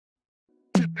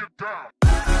Get down.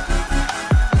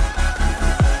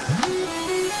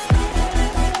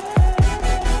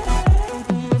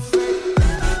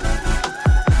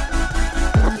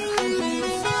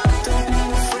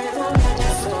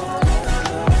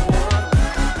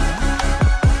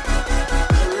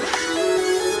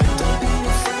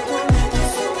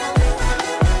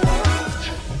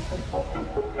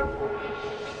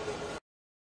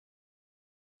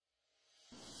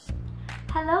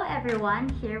 Hello everyone,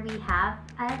 here we have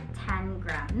a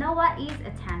tangram. Now what is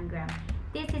a tangram?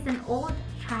 This is an old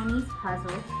Chinese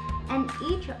puzzle and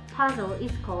each puzzle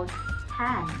is called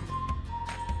tan.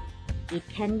 It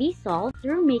can be solved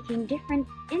through making different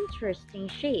interesting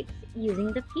shapes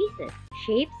using the pieces.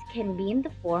 Shapes can be in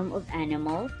the form of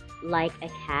animals like a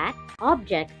cat,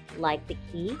 objects like the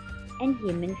key, and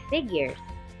human figures.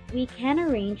 We can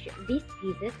arrange these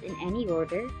pieces in any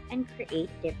order and create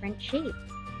different shapes.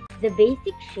 The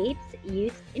basic shapes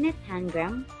used in a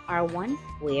tangram are one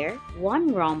square,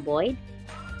 one rhomboid,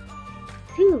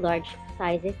 two large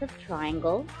sizes of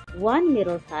triangle, one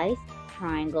middle-sized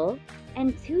triangle,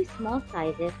 and two small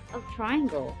sizes of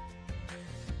triangle.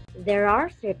 There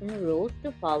are certain rules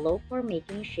to follow for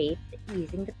making shapes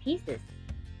using the pieces.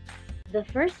 The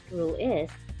first rule is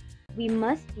we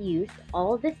must use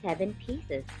all the 7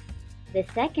 pieces. The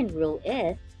second rule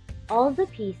is all the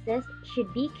pieces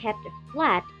should be kept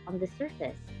flat on the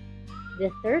surface.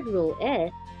 The third rule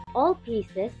is all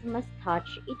pieces must touch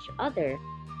each other.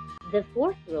 The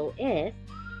fourth rule is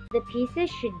the pieces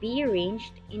should be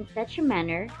arranged in such a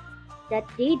manner that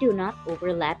they do not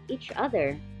overlap each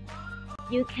other.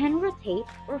 You can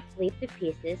rotate or flip the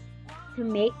pieces to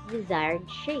make desired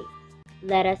shapes.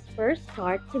 Let us first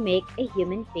start to make a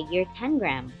human figure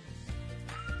tangram.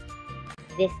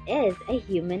 This is a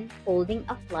human holding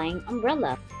a flying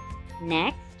umbrella.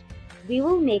 Next, we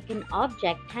will make an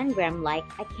object tangram like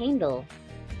a candle.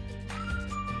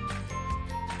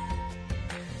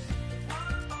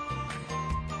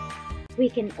 We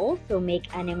can also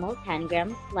make animal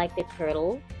tangrams like the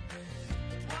turtle,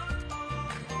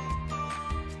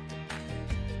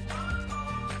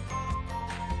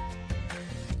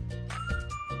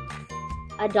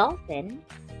 a dolphin,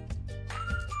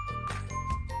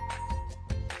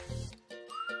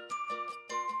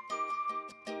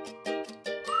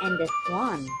 and the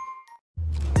swan.